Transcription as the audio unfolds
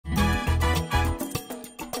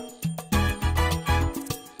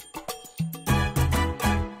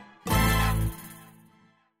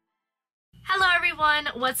everyone,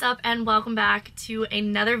 what's up and welcome back to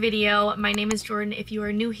another video. My name is Jordan. If you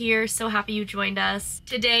are new here, so happy you joined us.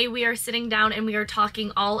 Today we are sitting down and we are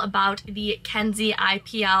talking all about the KENZZI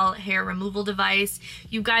IPL hair removal device.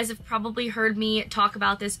 You guys have probably heard me talk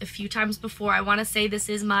about this a few times before. I want to say this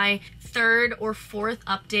is my third or fourth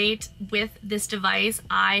update with this device.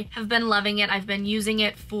 I have been loving it. I've been using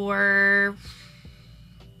it for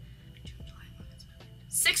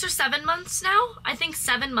 6 or 7 months now. I think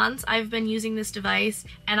 7 months I've been using this device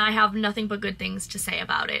and I have nothing but good things to say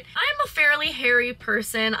about it. I'm a fairly hairy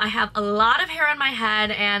person. I have a lot of hair on my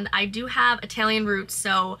head and I do have Italian roots,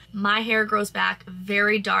 so my hair grows back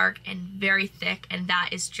very dark and very thick, and that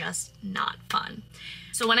is just not fun.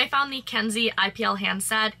 So when I found the KENZZI IPL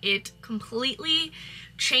handset, it completely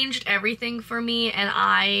changed everything for me, and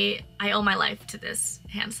I owe my life to this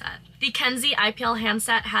handset. The KENZZI IPL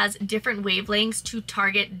handset has different wavelengths to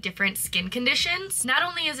target different skin conditions. Not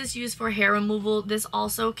only is this used for hair removal, this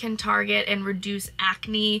also can target and reduce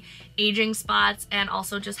acne, aging spots, and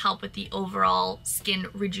also just help with the overall skin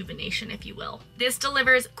rejuvenation, if you will. This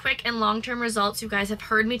delivers quick and long-term results. You guys have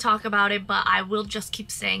heard me talk about it, but I will just keep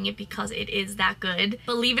saying it because it is that good.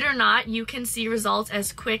 Believe it or not, you can see results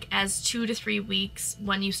as quick as 2 to 3 weeks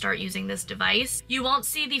when you start using this device. You won't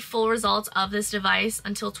see the full results of this device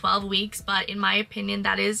until 12 weeks, but in my opinion,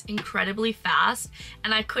 that is incredibly fast,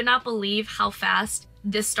 and I could not believe how fast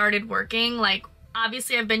this started working. Like,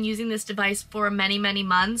 obviously I've been using this device for many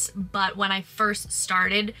months, but when I first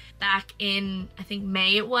started back in, I think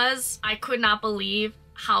May it was, I could not believe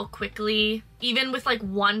how quickly, even with like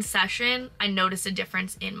one session, I noticed a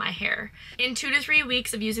difference in my hair. In 2 to 3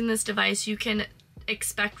 weeks of using this device, you can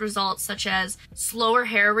expect results such as slower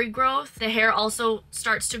hair regrowth. The hair also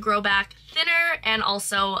starts to grow back thinner and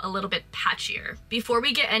also a little bit patchier. Before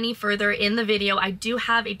we get any further in the video, I do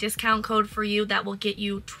have a discount code for you that will get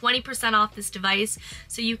you 20% off this device.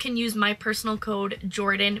 So you can use my personal code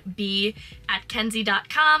JORDANB at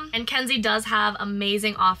KENZZI.com. And KENZZI does have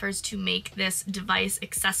amazing offers to make this device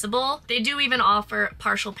accessible. They do even offer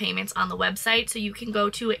partial payments on the website. So you can go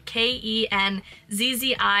to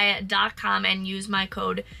KENZZI.com and use my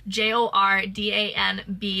code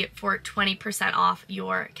JORDANB for 20% off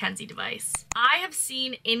your KENZZI device. I have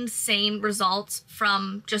seen insane results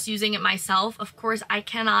from just using it myself. Of course, I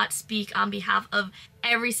cannot speak on behalf of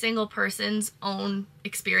every single person's own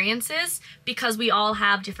experiences because we all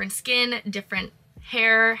have different skin, different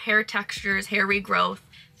hair textures, hair regrowth,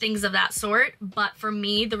 things of that sort. But for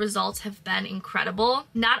me, the results have been incredible.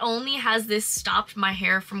 Not only has this stopped my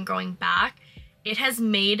hair from growing back, it has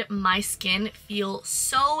made my skin feel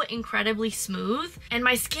so incredibly smooth, and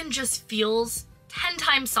my skin just feels 10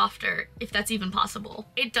 times softer, if that's even possible.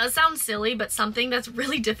 It does sound silly, but something that's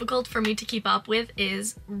really difficult for me to keep up with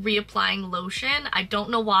is reapplying lotion. I don't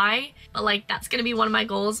know why, but like that's gonna be one of my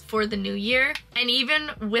goals for the new year. And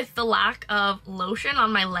even with the lack of lotion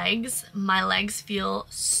on my legs feel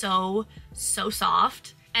so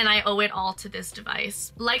soft. And I owe it all to this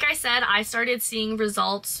device. Like I said, I started seeing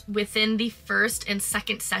results within the first and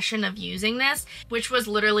second session of using this, which was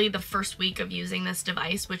literally the first week of using this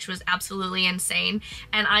device, which was absolutely insane.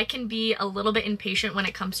 And I can be a little bit impatient when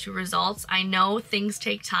it comes to results. I know things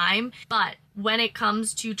take time, but when it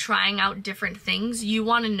comes to trying out different things, you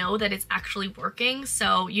want to know that it's actually working.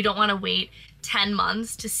 So you don't want to wait 10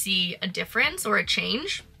 months to see a difference or a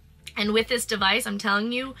change. And with this device, I'm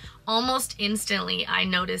telling you, almost instantly I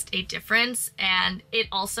noticed a difference, and it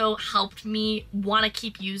also helped me want to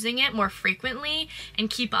keep using it more frequently and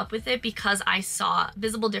keep up with it because I saw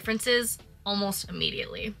visible differences almost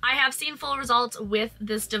immediately. I have seen full results with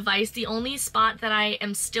this device. The only spot that I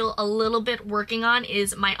am still a little bit working on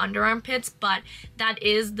is my under armpits, but that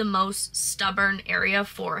is the most stubborn area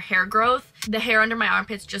for hair growth. The hair under my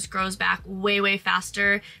armpits just grows back way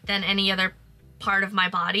faster than any other part of my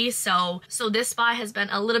body, so this spot has been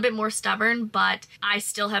a little bit more stubborn, but I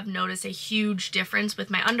still have noticed a huge difference with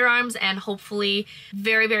my underarms, and hopefully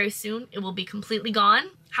very soon it will be completely gone.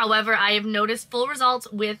 However, I have noticed full results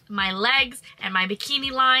with my legs and my bikini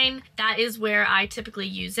line. That is where I typically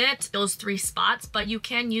use it, those 3 spots, but you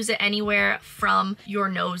can use it anywhere from your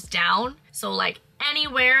nose down, so like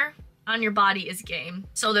anywhere on your body is game.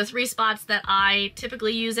 So the 3 spots that I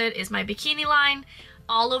typically use it is my bikini line,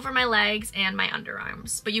 all over my legs, and my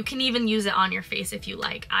underarms. But you can even use it on your face if you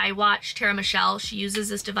like. I watch Tara Michelle, she uses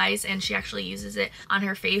this device and she actually uses it on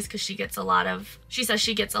her face because she gets a lot of She says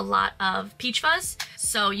she gets a lot of peach fuzz,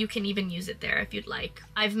 so you can even use it there if you'd like.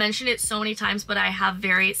 I've mentioned it so many times, but I have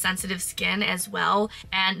very sensitive skin as well,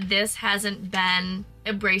 and this hasn't been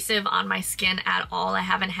abrasive on my skin at all. I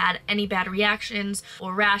haven't had any bad reactions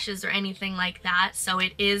or rashes or anything like that, so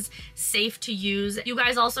it is safe to use. You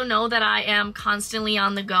guys also know that I am constantly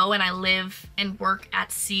on the go and I live and work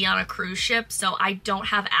at sea on a cruise ship, so I don't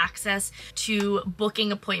have access to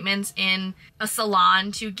booking appointments in a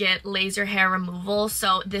salon to get laser hair removal,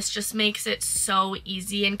 so this just makes it so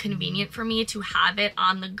easy and convenient for me to have it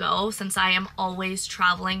on the go since I am always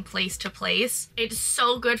traveling place to place. It's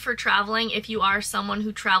so good for traveling if you are someone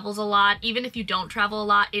who travels a lot. Even if you don't travel a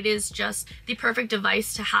lot, it is just the perfect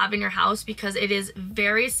device to have in your house because it is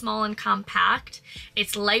very small and compact.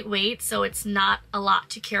 It's lightweight, so it's not a lot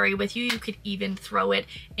to carry with you. You could even throw it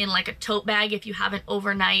in like a tote bag if you have an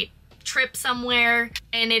overnight trip somewhere,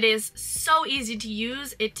 and it is so easy to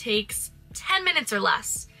use. It takes 10 minutes or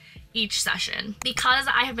less each session. Because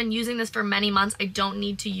I have been using this for many months, I don't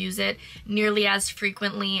need to use it nearly as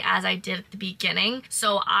frequently as I did at the beginning.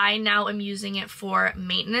 So I now am using it for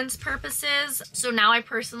maintenance purposes. So now I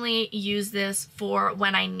personally use this for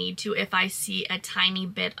when I need to, if I see a tiny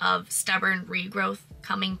bit of stubborn regrowth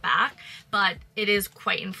coming back, but it is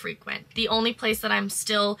quite infrequent. The only place that I'm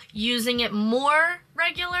still using it more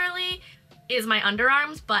regularly is my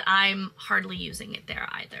underarms, but I'm hardly using it there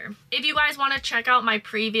either. If you guys want to check out my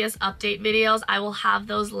previous update videos, I will have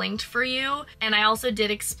those linked for you. And I also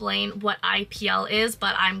did explain what IPL is,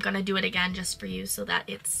 but I'm gonna do it again just for you so that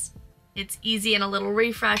it's easy and a little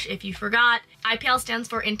refresh if you forgot. IPL stands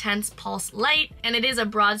for Intense Pulse Light, and it is a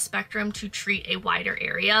broad spectrum to treat a wider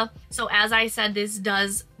area. So as I said, this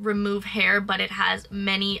does remove hair, but it has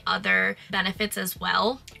many other benefits as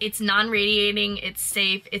well. It's non-radiating, it's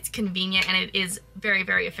safe, it's convenient, and it is very,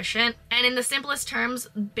 very efficient. And in the simplest terms,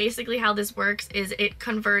 basically how this works is it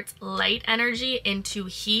converts light energy into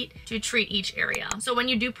heat to treat each area. So when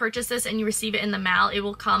you do purchase this and you receive it in the mail, it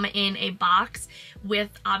will come in a box with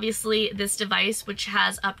obviously this device, which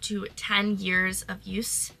has up to 10 years of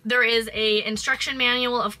use. There is a instruction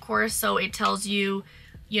manual, of course, so it tells you,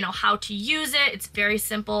 how to use it. It's very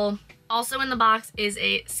simple. Also in the box is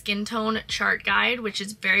a skin tone chart guide, which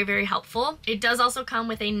is very, very helpful. It does also come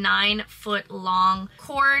with a 9-foot long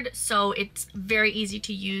cord, so it's very easy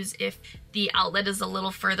to use if the outlet is a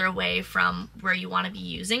little further away from where you want to be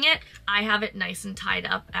using it. I have it nice and tied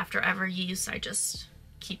up after every use. I just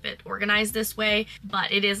keep it organized this way, but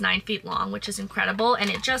it is 9 feet long, which is incredible, and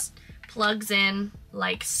it just plugs in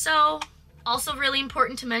like so. Also really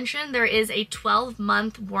important to mention, there is a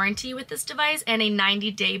 12-month warranty with this device and a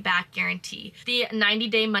 90-day back guarantee. The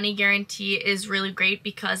 90-day money guarantee is really great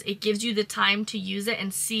because it gives you the time to use it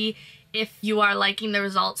and see if you are liking the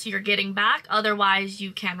results you're getting back. Otherwise,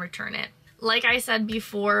 you can return it. Like I said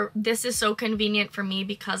before, this is so convenient for me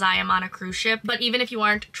because I am on a cruise ship, but even if you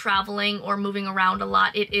aren't traveling or moving around a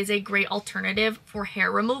lot, it is a great alternative for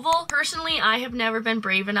hair removal. Personally, I have never been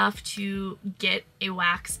brave enough to get a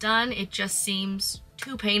wax done. It just seems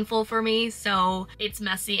too painful for me, so it's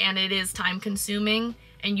messy and it is time consuming,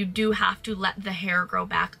 and you do have to let the hair grow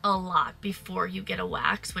back a lot before you get a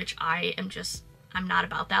wax, which I'm not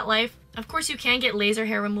about that life. Of course, you can get laser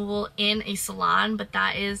hair removal in a salon, but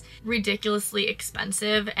that is ridiculously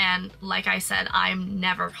expensive. And like I said, I'm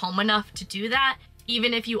never home enough to do that.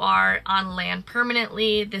 Even if you are on land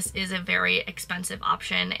permanently, this is a very expensive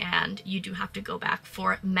option and you do have to go back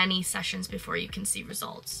for many sessions before you can see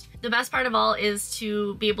results. The best part of all is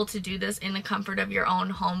to be able to do this in the comfort of your own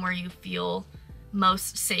home where you feel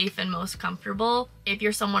most safe and most comfortable. If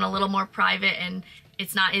you're someone a little more private and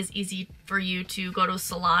it's not as easy for you to go to a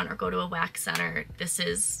salon or go to a wax center, this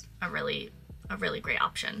is a really great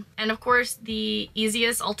option. And of course, the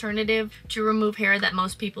easiest alternative to remove hair that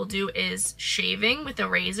most people do is shaving with a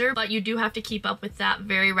razor, but you do have to keep up with that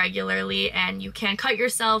very regularly, and you can cut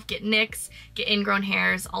yourself, get nicks, get ingrown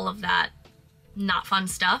hairs, all of that not fun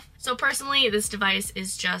stuff. So personally, this device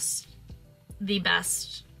is just the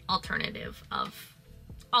best alternative of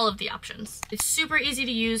all of the options. It's super easy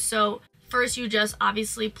to use, so first, you just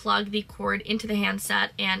obviously plug the cord into the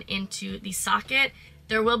handset and into the socket.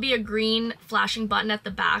 There will be a green flashing button at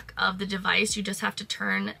the back of the device. You just have to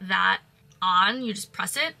turn that on. You just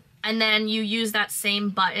press it, and then you use that same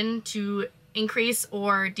button to increase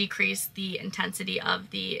or decrease the intensity of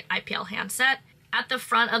the IPL handset. At the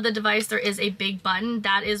front of the device, there is a big button.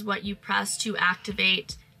 That is what you press to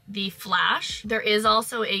activate the flash. There is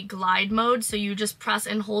also a glide mode, so you just press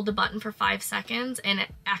and hold the button for 5 seconds and it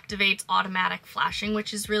activates automatic flashing,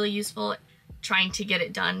 which is really useful trying to get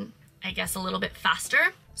it done, I guess, a little bit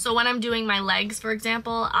faster. So when I'm doing my legs, for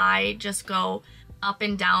example, I just go up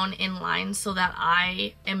and down in lines so that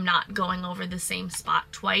I am not going over the same spot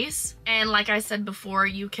twice. And like I said before,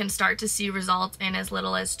 you can start to see results in as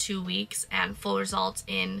little as 2 weeks and full results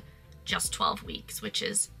in just 12 weeks, which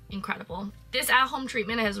is incredible. This at-home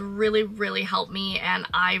treatment has really helped me, and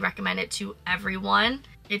I recommend it to everyone.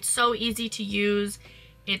 It's so easy to use,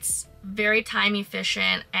 it's very time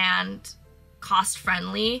efficient and cost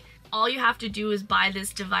friendly. All you have to do is buy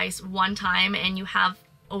this device one time and you have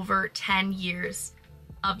over 10 years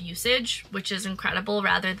of usage, which is incredible,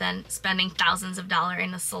 rather than spending thousands of dollars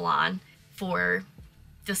in a salon for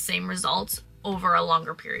the same results over a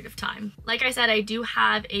longer period of time. Like I said, I do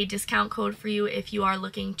have a discount code for you if you are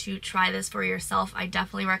looking to try this for yourself. I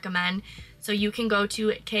definitely recommend. So you can go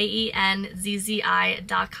to KENZZI.com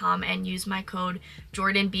and use my code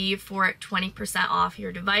JORDANB for 20% off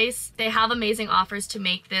your device. They have amazing offers to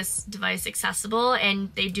make this device accessible, and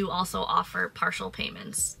they do also offer partial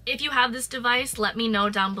payments. If you have this device, let me know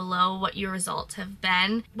down below what your results have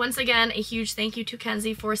been. Once again, a huge thank you to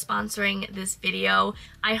Kenzie for sponsoring this video.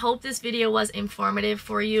 I hope this video was informative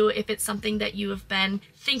for you. If it's something that you have been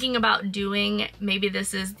thinking about doing, maybe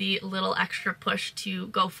this is the little extra push to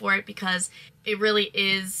go for it, because it really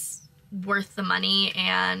is worth the money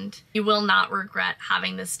and you will not regret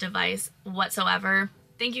having this device whatsoever.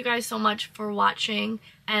 Thank you guys so much for watching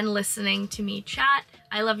and listening to me chat.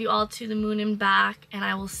 I love you all to the moon and back, and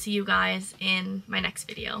I will see you guys in my next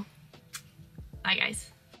video. Bye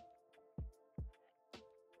guys.